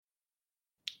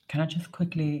Can I just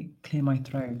quickly clear my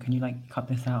throat? Can you like cut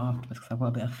this out afterwards? Because I've got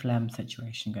a bit of phlegm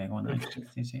situation going on. I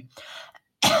just need to.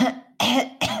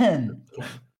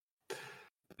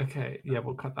 Okay, yeah,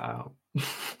 we'll cut that out.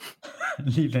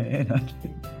 Leave it in,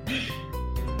 actually.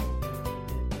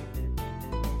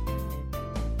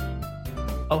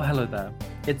 Oh, hello there.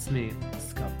 It's me,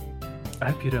 Scott. I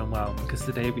hope you're doing well, because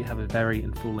today we have a very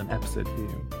enthralling episode for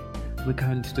you. We're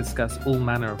going to discuss all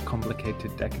manner of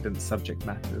complicated, decadent subject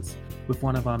matters, with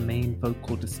one of our main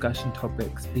vocal discussion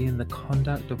topics being the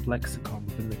conduct of Lexicon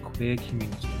within the queer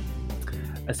community.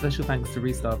 A special thanks to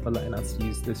Ristar for letting us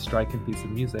use this striking piece of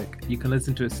music. You can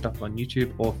listen to his stuff on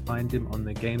YouTube or find him on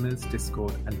the Gamers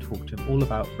Discord and talk to him all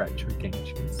about retro game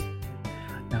tunes.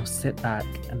 Now sit back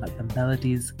and let the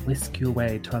melodies whisk you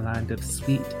away to a land of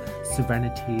sweet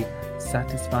serenity,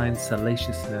 satisfying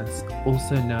salaciousness,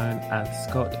 also known as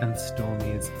Scott and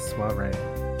Stormy's Soiree.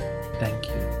 Thank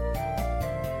you.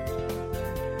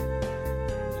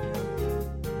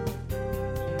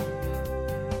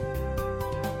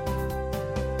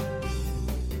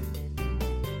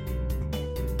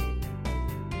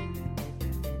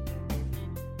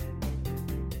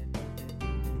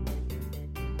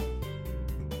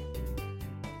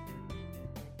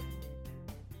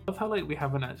 I love how like we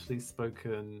haven't actually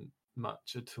spoken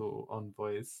much at all on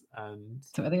voice, and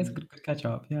So I think it's a good catch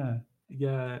up. Yeah.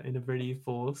 in a really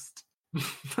forced,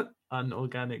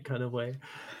 unorganic kind of way.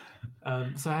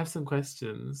 So I have some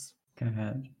questions. Go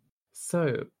ahead.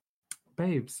 So,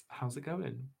 babes, how's it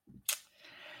going?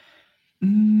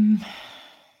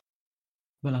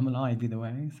 Well, I'm alive either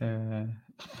way, so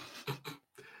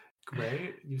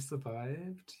Great, you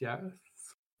survived. Yes.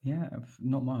 yeah,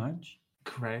 not much.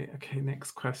 Great. Okay,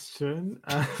 next question.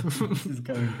 This is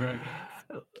going great.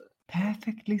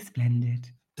 Perfectly splendid.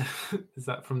 Is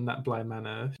that from That Blind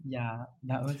Manor? Yeah,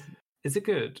 that was. Is it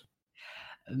good?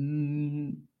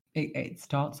 It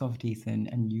starts off decent,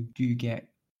 and you do get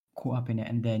caught up in it,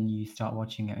 and then you start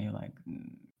watching it, and you're like,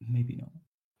 maybe not.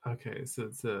 Okay, so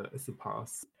it's a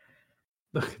pass.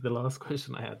 The last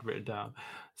question I had written down.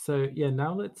 So yeah,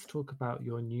 now let's talk about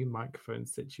your new microphone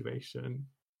situation.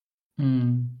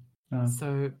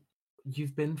 So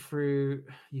you've been through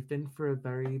a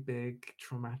very big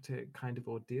traumatic kind of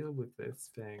ordeal with this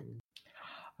thing.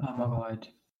 Oh my god.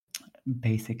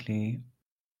 Basically,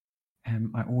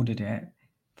 I ordered it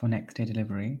for next day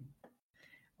delivery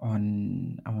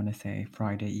on, I want to say,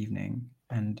 Friday evening,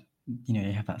 and you know,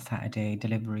 you have that Saturday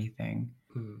delivery thing,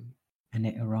 and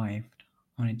it arrived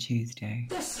on a Tuesday.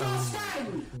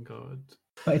 Oh my god.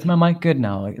 But is my mic good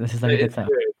now? Like, this is like a good sound.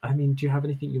 I mean, do you have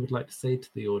anything you would like to say to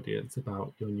the audience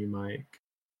about your new mic?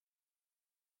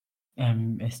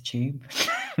 It's cheap.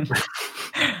 It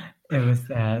was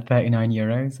 39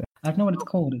 euros. I don't know what it's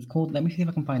called. It's called, let me see if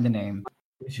I can find the name.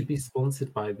 We should be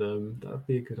sponsored by them. That would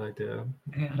be a good idea.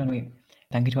 Okay, hold on, wait.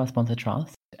 Thank you to our sponsor,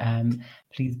 Trust.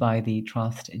 Please buy the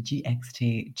Trust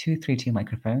GXT232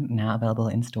 microphone, now available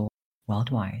in store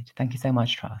worldwide. Thank you so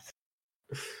much, Trust.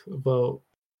 Well,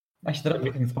 actually, they're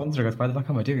not fucking sponsoring us. Why the fuck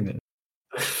am I doing this?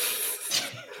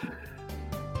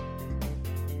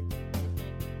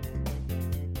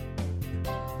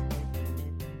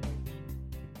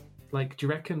 Like, do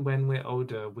you reckon when we're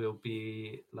older we'll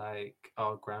be like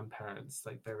our grandparents,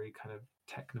 like very kind of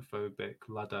technophobic,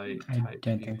 Luddite type? I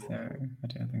don't think so.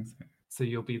 So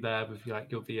you'll be there with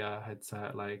like your VR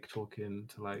headset, like talking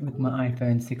to like with my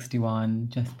iPhone 61,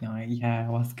 just be like, yeah,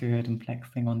 what's good, and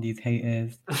flexing on these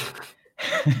haters.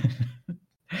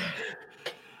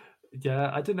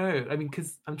 Yeah, I don't know. I mean,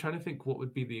 because I'm trying to think what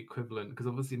would be the equivalent. Because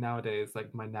obviously nowadays,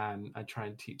 like my nan, I try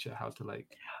and teach her how to like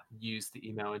use the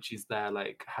email, and she's there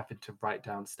like having to write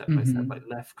down step by step, like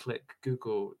left click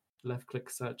Google, left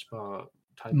click search bar.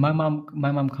 My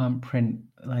mum can't print.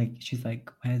 Like, she's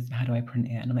like, how do I print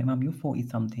it? And I'm like, Mum, you're 40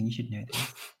 something. You should know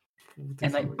this.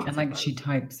 and she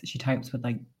types with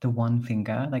like the one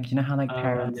finger. Like, you know how like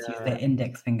parents use their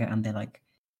index finger and they're like,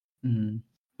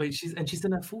 Wait, she's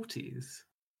in her 40s.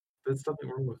 There's something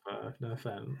wrong with her. No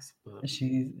offense, but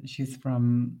she's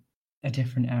from a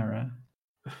different era.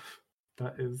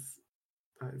 That is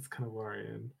kind of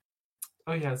worrying.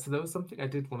 Oh yeah, so there was something I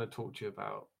did want to talk to you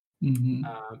about.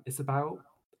 It's about.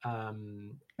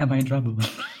 Am I in trouble?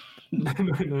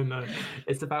 No.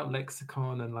 It's about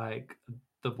Lexicon and like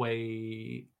the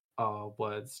way our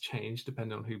words change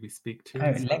depending on who we speak to.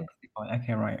 Oh, Lexicon.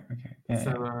 Okay, right. Okay. Yeah,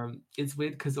 so it's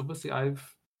weird because obviously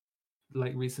I've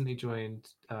like recently joined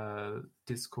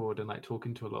Discord and like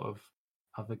talking to a lot of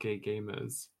other gay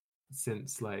gamers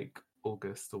since like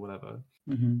August or whatever.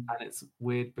 And it's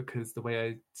weird because the way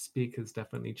I speak has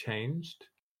definitely changed.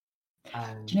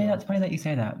 And do you know, that's funny that you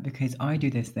say that, because I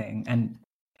do this thing, and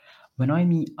when I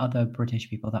meet other British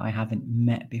people that I haven't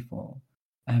met before,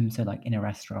 so like in a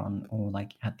restaurant or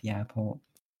like at the airport,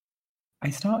 I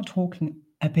start talking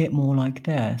a bit more like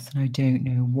this, and I don't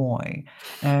know why.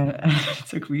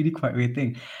 It's like really quite weird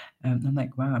thing. I'm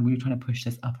like, wow, I'm really trying to push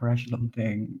this upper echelon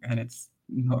thing, and it's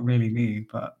not really me,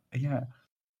 but yeah.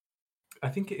 I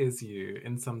think it is you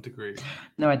in some degree.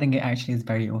 No, I think it actually is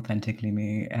very authentically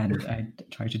me, and I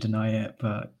try to deny it,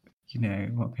 but you know,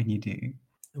 what can you do?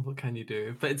 What can you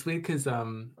do? But it's weird because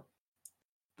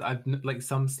I've like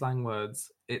some slang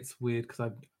words. It's weird because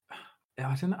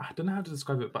I don't know how to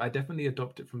describe it, but I definitely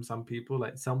adopt it from some people.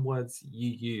 Like some words you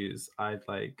use, I've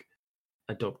like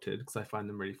adopted because I find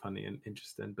them really funny and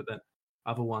interesting. But then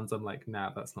other ones, I'm like,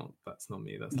 nah, that's not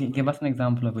me. That's not Give me. us an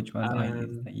example of which words I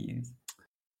use Um, that you use.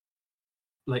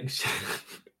 like,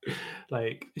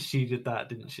 like she did that,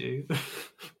 didn't she?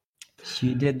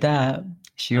 She did that.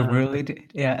 She really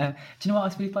did. Yeah. Do you know what?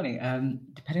 It's really funny.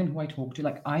 Depending on who I talk to,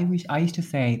 like I used to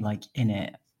say like in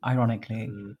it, ironically,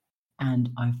 Mm. and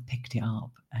I've picked it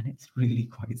up, and it's really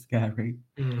quite scary.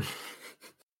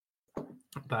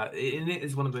 But in it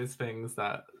is one of those things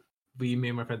that me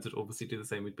and my friends would obviously do the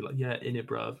same. We'd be like, yeah, in it,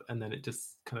 bruv, and then it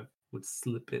just kind of would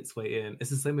slip its way in. It's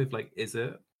the same with like, is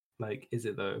it? Like, is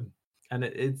it though? And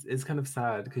it's kind of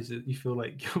sad because you feel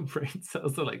like your brain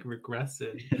cells are like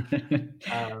regressing,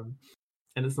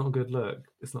 and it's not a good look.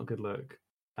 It's not a good look.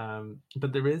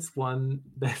 But there's one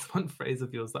phrase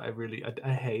of yours that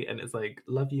I hate, and it's like,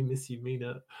 love you, miss you, mean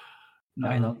it.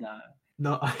 I love that.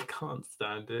 No, I can't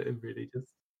stand it. It really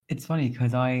just. It's funny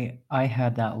because I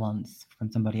heard that once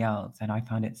from somebody else, and I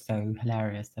found it so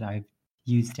hilarious that I've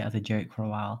used it as a joke for a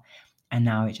while, and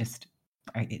now it just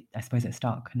I suppose it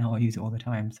stuck. Now I use it all the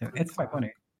time, so it's quite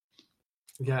funny.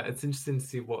 Yeah, it's interesting to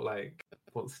see what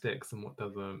sticks and what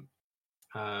doesn't.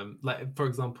 Like for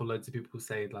example, loads of people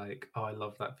say like, "Oh, I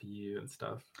love that for you" and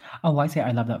stuff. Oh, I say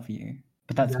I love that for you,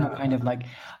 but that's more Yeah. kind of like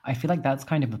I feel like that's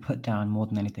kind of a put down more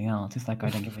than anything else. It's like I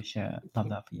don't give a shit. Love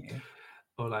that for you.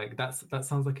 Or like that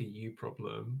sounds like a you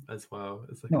problem as well.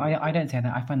 It's like No, a bit. I don't say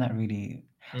that. I find that really.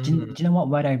 Do you know what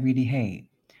word I really hate?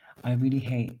 I really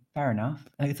hate. Fair enough.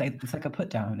 Like, it's like a put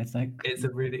down. It's like It's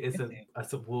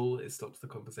a wall. It stops the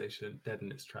conversation dead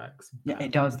in its tracks. yeah,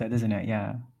 it does though, doesn't it?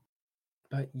 Yeah.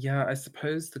 But yeah, I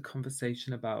suppose the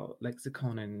conversation about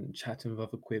Lexicon and chatting with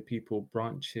other queer people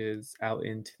branches out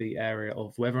into the area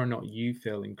of whether or not you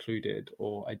feel included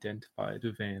or identified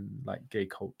within like gay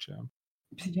culture.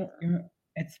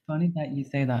 It's funny that you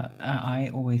say that. I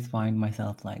always find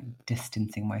myself like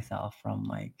distancing myself from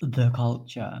like the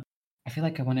culture. I feel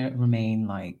like I want to remain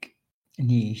like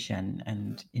niche and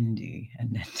indie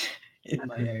and then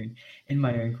in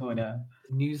my own corner.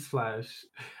 Newsflash.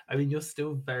 I mean, you're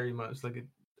still very much like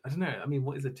I don't know. I mean,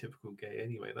 what is a typical gay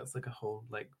anyway? That's like a whole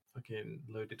like fucking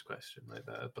loaded question right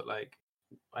there. But like,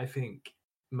 I think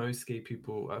most gay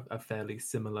people are fairly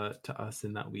similar to us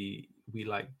in that we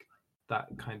like that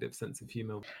kind of sense of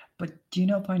humor. But do you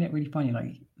not find it really funny?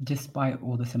 Like, despite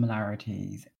all the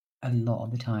similarities, a lot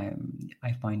of the time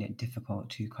I find it difficult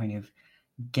to kind of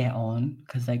get on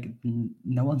because like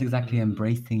no one's exactly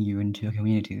embracing you into a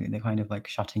community. They're kind of like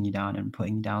shutting you down and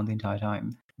putting you down the entire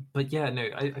time. But yeah, no,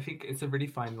 I think it's a really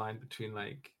fine line between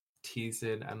like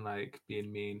teasing and like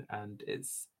being mean, and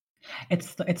it's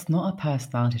not a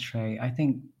personality trait. I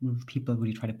think people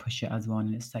really try to push it as one.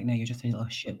 And it's like, no, you're just a little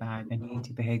shitbag and you need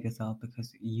to behave yourself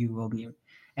because you will be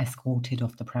escorted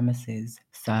off the premises,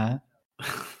 sir.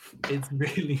 it's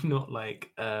really not like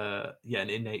an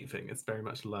innate thing. It's very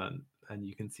much learned, and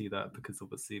you can see that because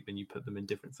obviously when you put them in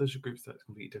different social groups, that's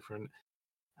completely different.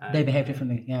 They behave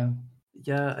differently, yeah.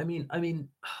 Yeah, I mean,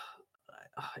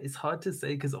 it's hard to say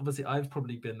because obviously I've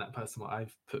probably been that person where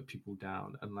I've put people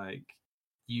down, and like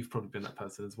you've probably been that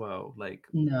person as well. Like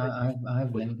no,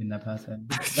 I've never been that person.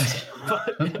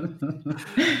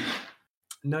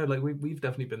 No, like we've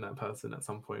definitely been that person at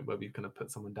some point where we've kind of put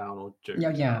someone down or joked.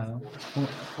 Yeah,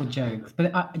 for jokes.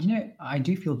 But I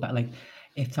do feel bad. Like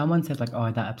if someone says like,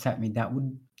 "Oh, that upset me,"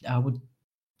 I would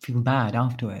feel bad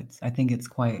afterwards. I think it's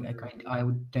quite like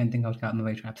don't think I would go out of my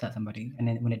way to upset somebody. And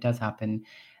then when it does happen,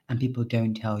 and people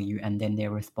don't tell you, and then they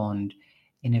respond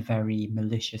in a very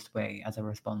malicious way as a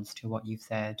response to what you've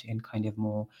said, in kind of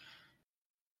more,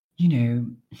 you know,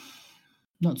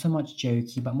 not so much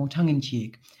jokey, but more tongue in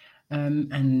cheek.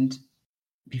 And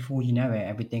before you know it,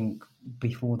 everything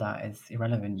before that is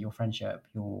irrelevant. Your friendship,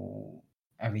 your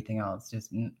everything else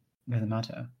just doesn't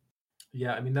matter.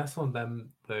 Yeah, I mean that's on them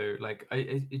though. Like,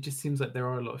 it just seems like there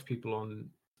are a lot of people on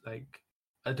like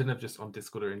I don't know if just on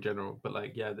Discord or in general, but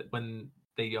like yeah, that when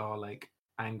they are like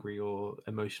angry or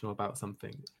emotional about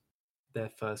something, their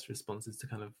first response is to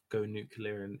kind of go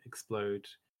nuclear and explode.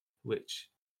 which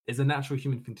is a natural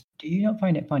human thing to do. You not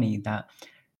find it funny that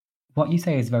what you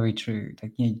say is very true?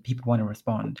 Like, people want to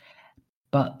respond,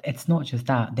 but it's not just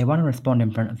that. They want to respond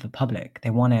in front of the public. They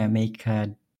want to make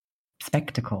a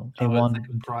spectacle. They want it's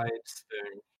like a pride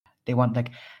thing. They want,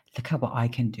 like, look at what I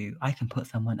can do. I can put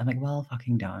someone. I'm like, well,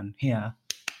 fucking done. Here,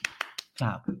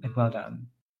 clap. Like, well done.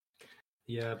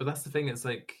 Yeah, but that's the thing. It's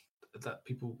like that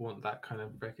people want that kind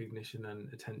of recognition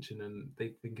and attention, and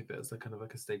they think of it as like kind of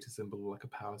like a status symbol or like a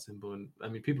power symbol. And I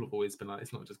mean, people have always been like,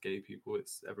 it's not just gay people,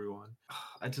 it's everyone.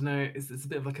 I don't know. It's a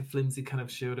bit of like a flimsy kind of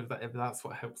shield of that. If that's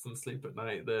what helps them sleep at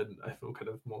night, then I feel kind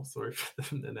of more sorry for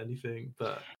them than anything.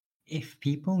 But if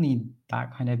people need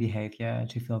that kind of behavior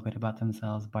to feel good about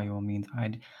themselves, by all means,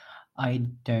 I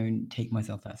don't take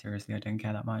myself that seriously. I don't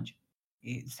care that much.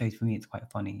 So for me, it's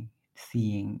quite funny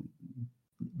seeing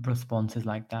responses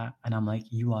like that, and I'm like,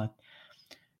 you are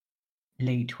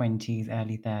late 20s,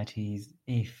 early 30s.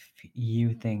 If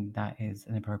you think that is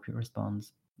an appropriate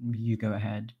response, you go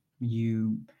ahead.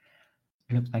 You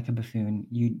look like a buffoon.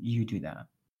 You do that.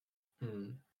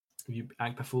 You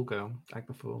act the fool, girl. Act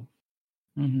the fool.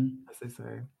 As they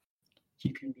say.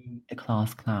 You can be the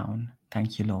class clown.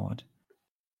 Thank you, Lord.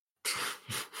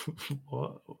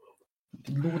 What?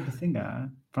 Lord the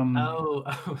singer from. Oh,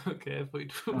 okay.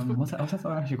 What's that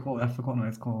song actually called? I've forgotten what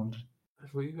it's called. I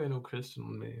thought you were going all Christian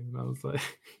on me, and I was like,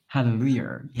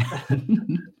 Hallelujah.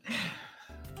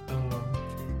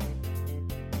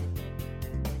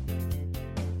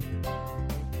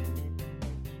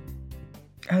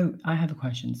 Oh, I have a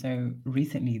question. So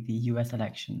recently, the US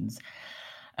elections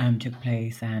took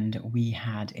place, and we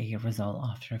had a result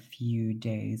after a few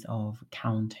days of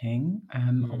counting.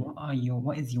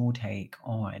 What is your take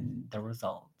on the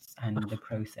results and the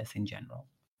process in general?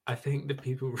 I think that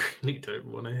people really don't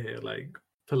want to hear like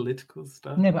political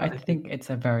stuff. No, but I think it's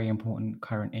a very important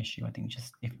current issue. I think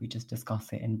just if we just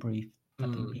discuss it in brief, I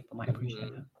think people might appreciate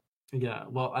it. Yeah,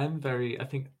 well, I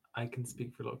think I can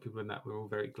speak for a lot of people in that we're all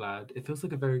very glad. It feels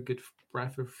like a very good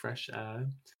breath of fresh air.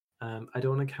 I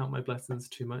don't want to count my blessings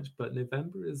too much, but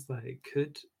November is like,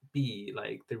 could be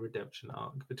like the redemption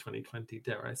arc for 2020,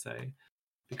 dare I say.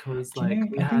 Because like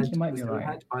we had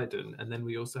Biden, and then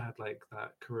we also had like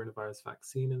that coronavirus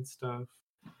vaccine and stuff.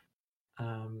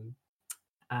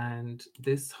 And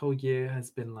this whole year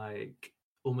has been like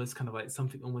almost kind of like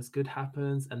something almost good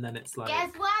happens, and then it's like,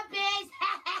 guess what, bitch?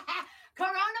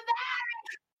 Coronavirus.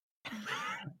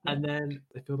 And then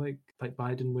I feel like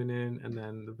Biden winning, and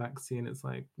then the vaccine. It's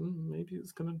like maybe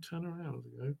it's gonna turn around.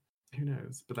 You know, who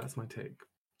knows? But that's my take.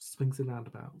 Swings and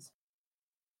roundabouts.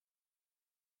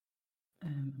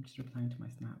 I'm just replying to my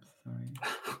snaps. Sorry.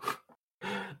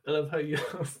 I love how you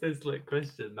asked this like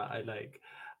question that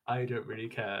I don't really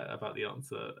care about the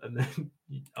answer, and then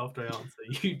after I answer,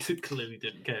 you clearly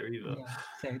didn't care either. Yeah.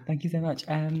 So thank you so much.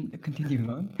 Continuing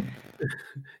on.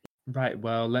 Right.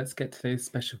 Well, let's get today's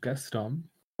special guest on.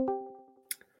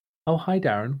 Oh, hi,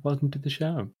 Darren. Welcome to the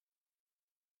show.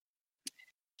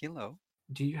 Hello.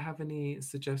 Do you have any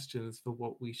suggestions for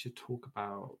what we should talk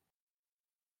about?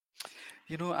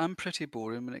 You know, I'm pretty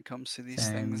boring when it comes to these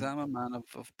things. I'm a man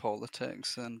of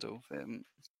politics and of...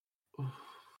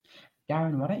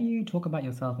 Darren, why don't you talk about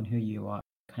yourself and who you are?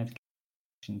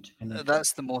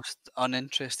 That's the most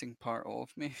uninteresting part of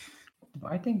me.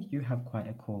 But I think you have quite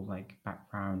a cool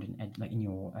background in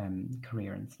your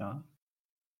career and stuff.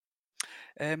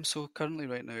 So currently,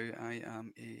 right now, I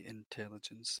am a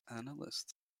intelligence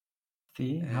analyst.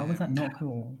 See, how was that not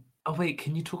cool? Oh wait,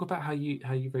 can you talk about how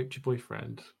you raped your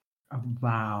boyfriend? Oh,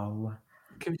 wow.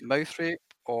 Mouth rape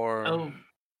or? Oh,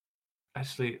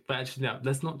 actually, no.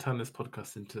 Let's not turn this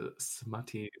podcast into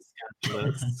smutty,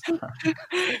 scandalous.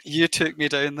 You took me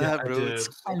down that road.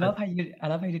 I love how you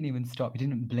didn't even stop. You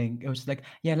didn't blink. It was just like,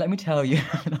 yeah, let me tell you.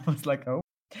 And I was like, oh,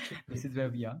 this is where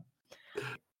we are.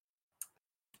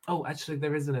 Oh, actually,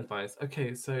 there is an advice.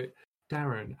 Okay, so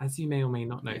Darren, as you may or may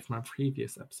not know from our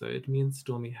previous episode, me and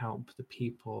Stormy help the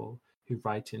people who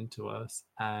write into us,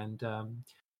 and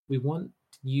we want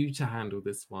you to handle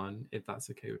this one, if that's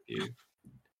okay with you.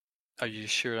 Are you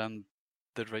sure I'm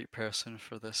the right person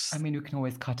for this? I mean, we can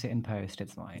always cut it in post.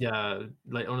 It's fine. Yeah,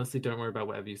 honestly, don't worry about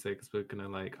whatever you say, because we're gonna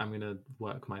I'm gonna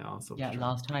work my ass off. Yeah,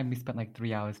 last time we spent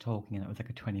 3 hours talking, and it was a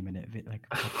 20-minute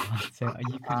podcast. So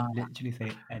you can literally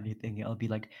say anything. It'll be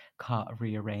cut,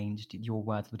 rearranged. Your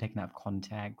words will be taken out of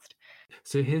context.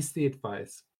 So here's the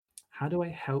advice: how do I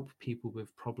help people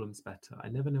with problems better? I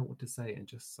never know what to say and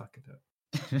just suck at it.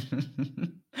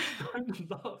 Don't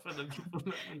laugh at the people.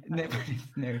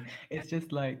 No, it's just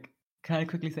can I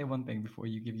quickly say one thing before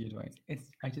you give your advice?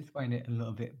 I just find it a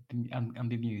little bit, I'm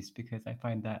bemused because I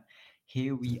find that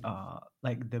here we are,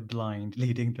 like the blind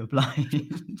leading the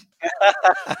blind.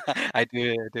 I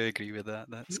do agree with that.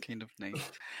 That's kind of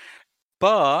nice.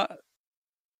 But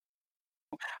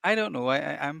I don't know.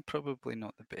 I'm probably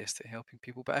not the best at helping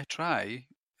people, but I try.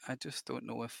 I just don't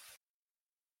know if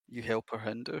you help or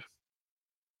hinder.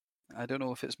 I don't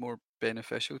know if it's more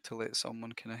beneficial to let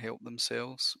someone kind of help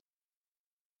themselves.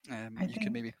 I You can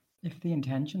think maybe. if the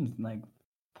intention's like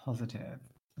positive,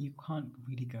 you can't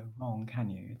really go wrong, can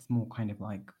you? It's more kind of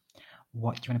like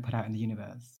what do you want to put out in the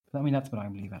universe. But, I mean, that's what I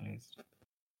believe, at least.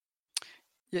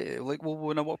 Yeah, like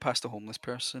when I walked past a homeless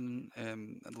person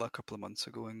a couple of months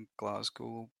ago in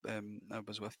Glasgow, I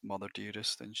was with Mother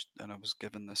Dearest, and I was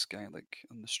giving this guy like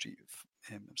on the street,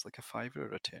 it was like a £5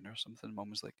 or a £10 or something. Mum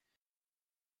was like,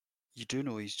 "You do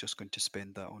know he's just going to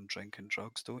spend that on drink and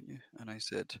drugs, don't you?" And I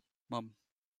said, "Mum,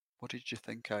 what did you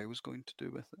think I was going to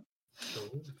do with it?" Oh,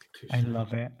 I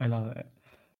love it. I love it.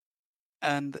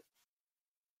 And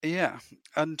yeah,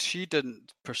 and she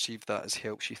didn't perceive that as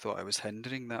help. She thought I was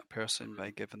hindering that person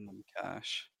by giving them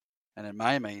cash. And in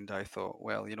my mind, I thought,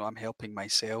 well, I'm helping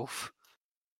myself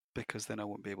because then I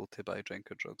won't be able to buy drink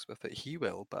or drugs with it. He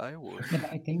will, but I won't. Yeah,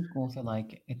 but I think also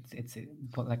like it's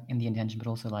but like in the intention, but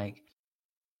also like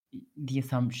the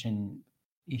assumption.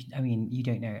 I mean, you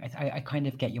don't know. I kind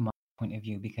of get your point of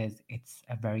view because it's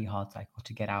a very hard cycle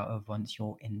to get out of once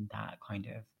you're in that kind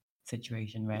of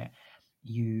situation where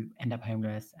you end up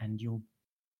homeless and you're,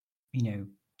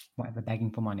 whatever, begging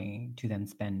for money to then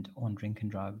spend on drink and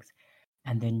drugs.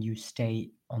 And then you stay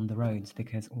on the roads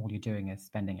because all you're doing is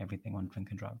spending everything on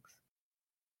drink and drugs.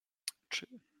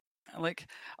 True. Like,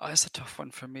 it's a tough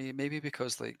one for me. Maybe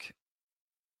because, like,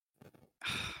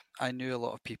 I knew a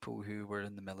lot of people who were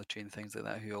in the military and things like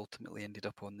that who ultimately ended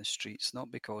up on the streets,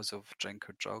 not because of drink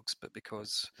or drugs, but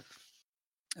because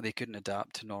they couldn't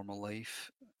adapt to normal life,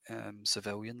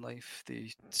 civilian life.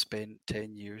 They spent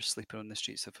 10 years sleeping on the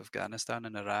streets of Afghanistan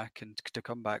and Iraq, and to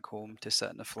come back home to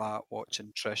sit in a flat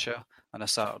watching Trisha on a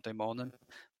Saturday morning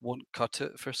won't cut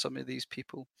it for some of these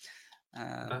people.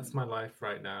 That's my life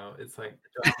right now. It's like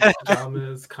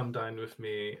pajamas, come dine with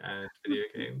me, and video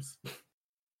games.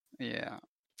 Yeah,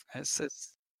 it's a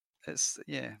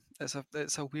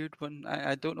weird one.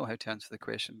 I don't know how to answer the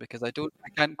question because I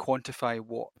can't quantify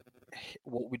what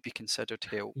would be considered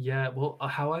help. Yeah, well,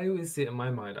 how I always see it in my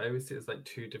mind, I always see it as like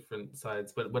two different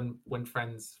sides. But when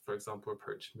friends, for example,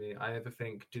 approach me, I ever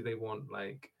think, do they want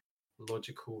like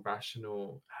logical,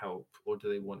 rational help, or do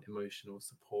they want emotional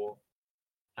support?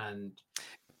 And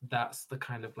that's the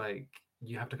kind of like,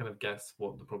 you have to kind of guess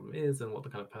what the problem is and what the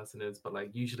kind of person is. But like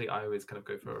usually I always kind of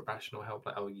go for a rational help,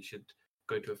 like, oh, you should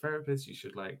go to a therapist, you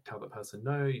should like tell that person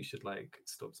no, you should like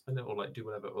stop spending, or like do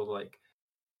whatever, or like.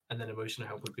 And then emotional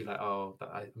help would be like, oh,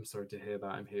 I'm sorry to hear that,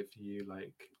 I'm here for you,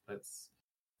 like let's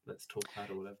talk about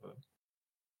it or whatever.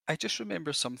 I just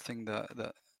remember something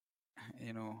that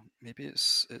maybe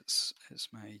it's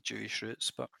my Jewish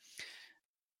roots, but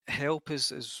help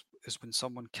is when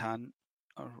someone can't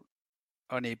or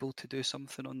unable to do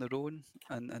something on their own,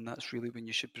 and that's really when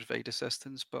you should provide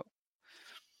assistance. But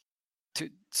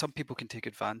some people can take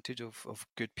advantage of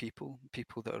good people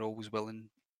that are always willing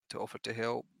to offer to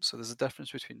help. So there's a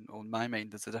difference between, in my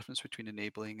mind, there's a difference between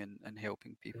enabling and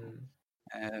helping people.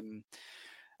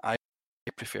 I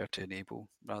prefer to enable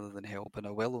rather than help, and I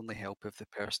will only help if the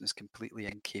person is completely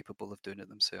incapable of doing it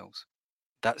themselves.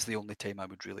 That's the only time I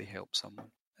would really help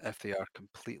someone, if they are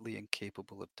completely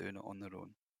incapable of doing it on their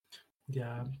own.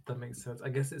 Yeah, that makes sense. I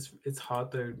guess it's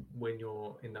hard though when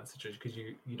you're in that situation because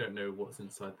you don't know what's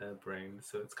inside their brain,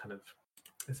 so it's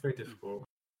very difficult.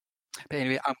 But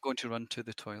anyway, I'm going to run to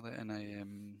the toilet, and I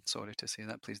am sorry to say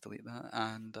that. Please delete that,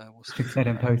 and I will. Fix that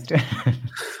and post it.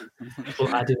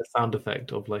 We'll add in a sound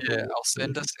effect of like. Yeah, I'll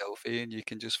send a selfie, and you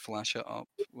can just flash it up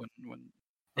when.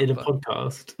 In a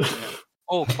podcast. Yeah.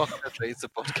 Oh fuck! That's right, it's a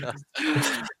podcast.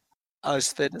 I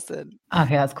was finishing.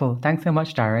 Okay, that's cool. Thanks so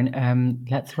much, Darren.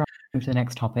 Let's move to the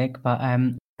next topic, but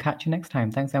catch you next time.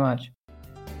 Thanks so much.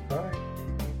 Bye.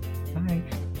 Bye.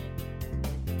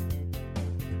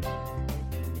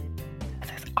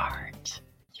 This is art.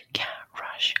 You can't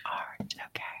rush art,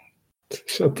 okay?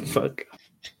 Shut the fuck up.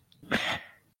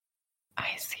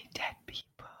 I see dead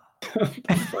people. Shut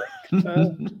the fuck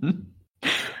up. And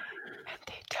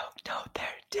they don't know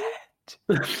they're dead.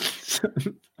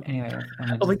 Anyway,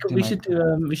 oh my god, we should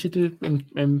do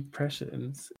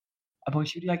impressions. We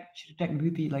should do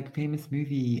like famous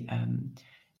movie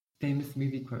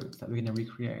quotes that we're gonna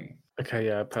recreate. Okay,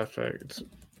 yeah, perfect.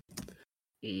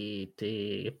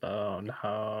 E.T. phone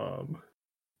home.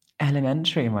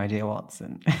 Elementary, my dear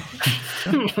Watson.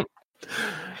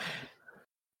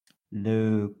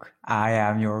 Luke, I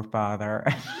am your father.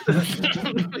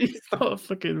 He's not a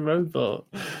fucking robot.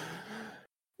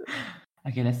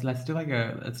 Okay, let's do like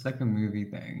a movie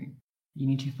thing. You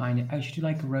need to find it. Oh, should do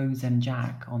like Rose and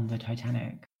Jack on the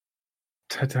Titanic.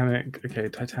 Titanic. Okay,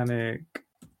 Titanic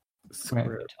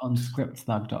Script on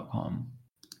scriptslug.com.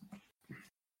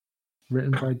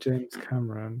 Written by James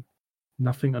Cameron.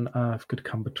 Nothing on earth could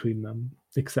come between them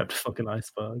except fucking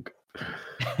iceberg.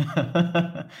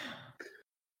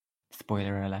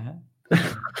 Spoiler alert.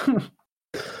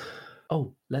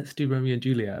 Oh, let's do Romeo and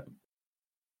Juliet.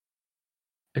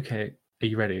 Okay, are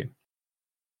you ready?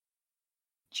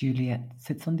 Juliet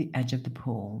sits on the edge of the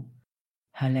pool.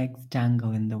 Her legs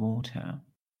dangle in the water.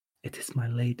 It is my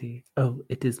lady. Oh,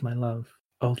 it is my love.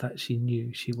 Oh, that she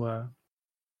knew she were.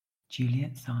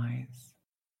 Juliet sighs.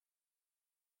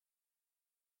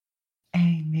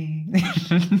 Amy.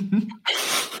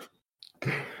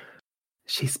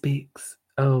 She speaks.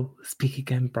 Oh, speak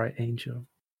again, bright angel.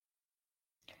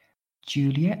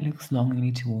 Juliet looks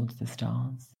longingly towards the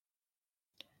stars.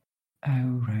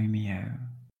 Oh, Romeo,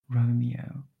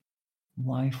 Romeo,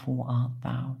 wherefore art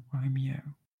thou, Romeo?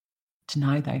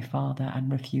 Deny thy father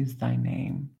and refuse thy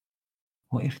name.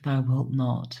 Or if thou wilt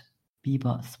not, be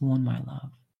but sworn, my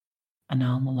love, and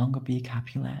I'll no longer be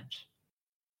Capulet.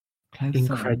 Close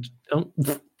on. Oh.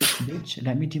 Bitch,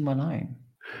 let me do my line.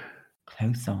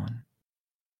 Close on.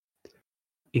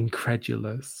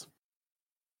 Incredulous.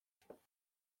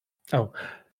 Oh,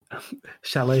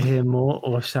 shall I hear more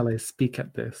or shall I speak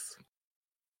at this?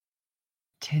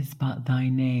 'Tis but thy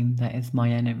name that is my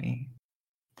enemy.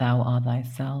 Thou art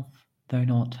thyself, though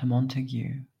not a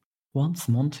Montague. Once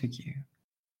Montague.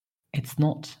 It's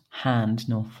not hand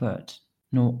nor foot,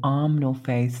 nor arm nor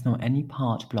face, nor any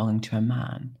part belonging to a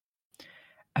man.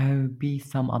 Oh, be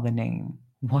some other name.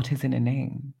 What is in a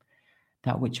name?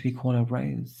 That which we call a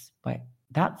rose. But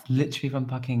that's literally from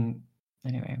fucking...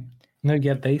 Anyway. No,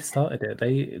 yeah, they started it.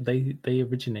 They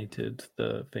originated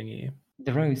the thingy.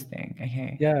 The rose thing,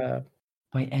 okay. Yeah.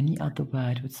 By any other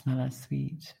word would smell as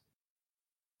sweet.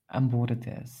 I'm bored of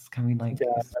this. Can we like... Yeah,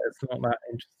 it's not that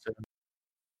interesting.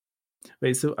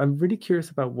 Wait, so I'm really curious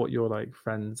about what your like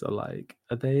friends are like.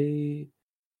 Are they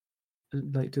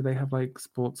like, do they have like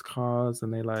sports cars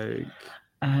and they like...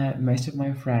 most of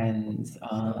my friends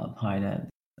are pilots.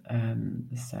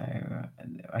 So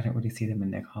I don't really see them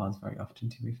in their cars very often,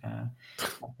 to be fair.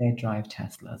 They drive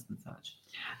Teslas and such.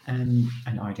 And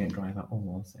I don't drive at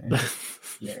all, so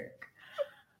look.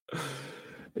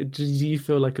 Do you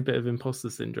feel like a bit of imposter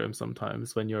syndrome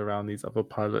sometimes when you're around these other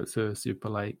pilots who are super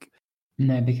like...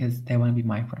 No, because they want to be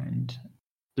my friend.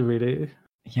 Really?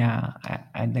 Yeah,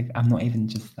 I like, I'm not even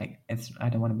just like, I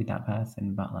don't want to be that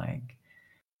person, but like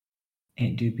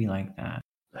it do be like that.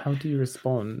 How do you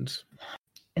respond?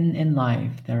 In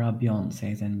life, there are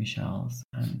Beyoncés and Michelles,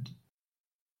 and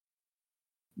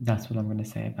that's what I'm going to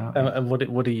say about it. And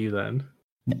what are you then?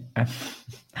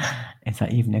 Is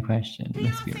that even a question?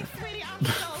 Let's be real.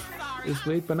 It's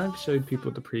weird, when I've showed people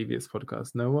the previous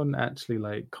podcast, no one actually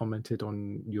like commented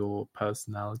on your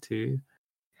personality,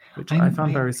 which I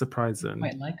found very surprising.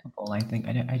 Quite likable, I think.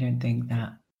 I don't think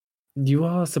that you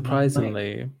are,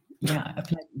 surprisingly. Yeah, I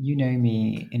feel like you know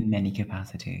me in many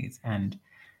capacities, and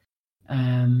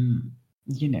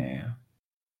you know.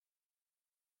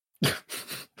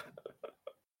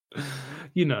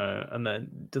 You know, and then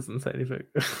doesn't say anything.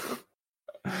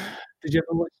 Did you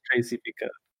ever watch Tracy Beaker?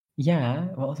 Yeah,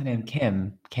 what was her name?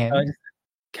 Kim.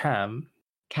 Cam.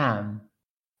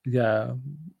 Yeah,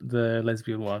 the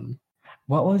lesbian one.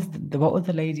 What was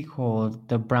the lady called?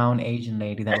 The brown Asian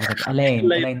lady that was like Elaine.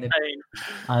 Elaine.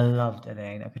 I loved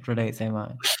Elaine. I could relate so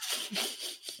much.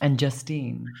 And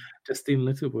Justine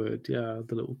Littlewood, yeah,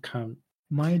 the little cunt.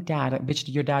 My dad, bitch,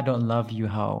 your dad don't love you,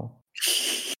 ho.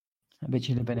 Bitch,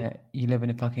 you live in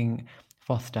a fucking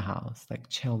foster house. Like,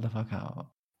 chill the fuck out.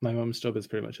 My mum's job is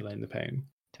pretty much Elaine the Pain.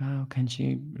 Wow, can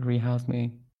she rehouse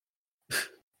me?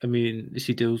 I mean,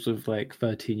 she deals with like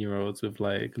 13-year-olds with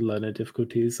like learner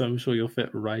difficulties, so I'm sure you'll fit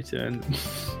right in.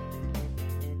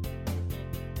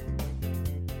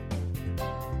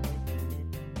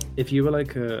 If you were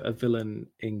like a villain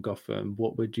in Gotham,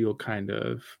 what would your kind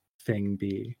of thing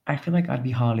be? I feel like I'd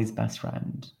be Harley's best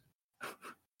friend.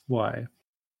 Why?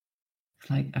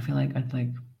 I feel like I'd like,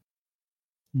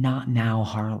 not now,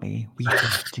 Harley. We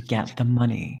have to get the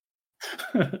money.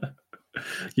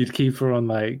 You'd keep her on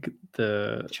like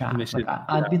the track. Mission. Like,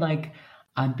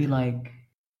 I'd be like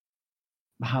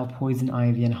how Poison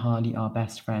Ivy and Harley are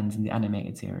best friends in the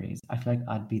animated series. I feel like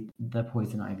I'd be the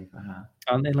Poison Ivy for her.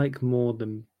 Aren't they like more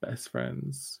than best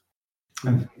friends?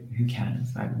 Oh, who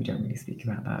cares? We don't really speak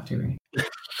about that, do we?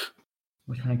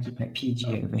 We're trying to keep it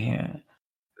PG over here.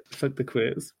 Fuck the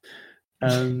quiz.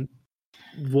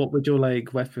 What would your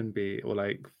like weapon be or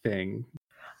like thing?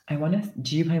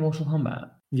 Do you play Mortal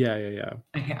Kombat? Yeah.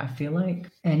 Okay, I feel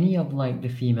like any of like the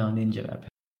female ninja weapons,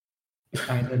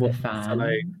 either the fan,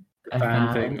 the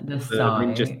fan thing, the the sai,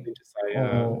 ninja sai,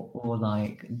 or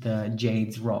like the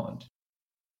Jade's rod.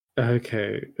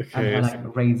 Okay. And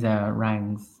like razor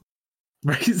rangs.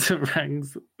 Razor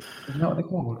rangs. Isn't that what they're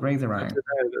called? Razor rangs.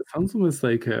 That sounds almost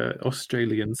like an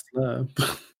Australian slur.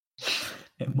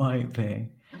 It might be.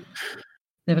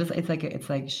 No, but it's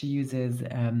like she uses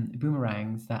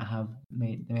boomerangs that they're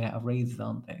made out of razors,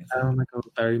 aren't they? So. Oh my god,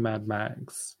 very Mad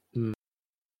Max.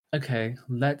 Okay,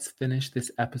 let's finish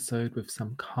this episode with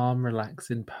some calm,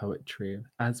 relaxing poetry,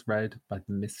 as read by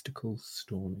the mystical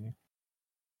Stormy.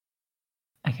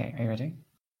 Okay, are you ready?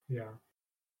 Yeah.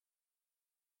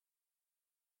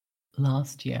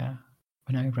 Last year,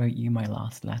 when I wrote you my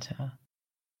last letter,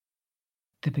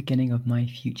 the beginning of my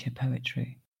future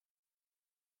poetry.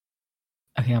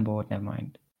 Okay, I'm bored, never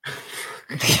mind.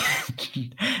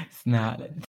 Snap.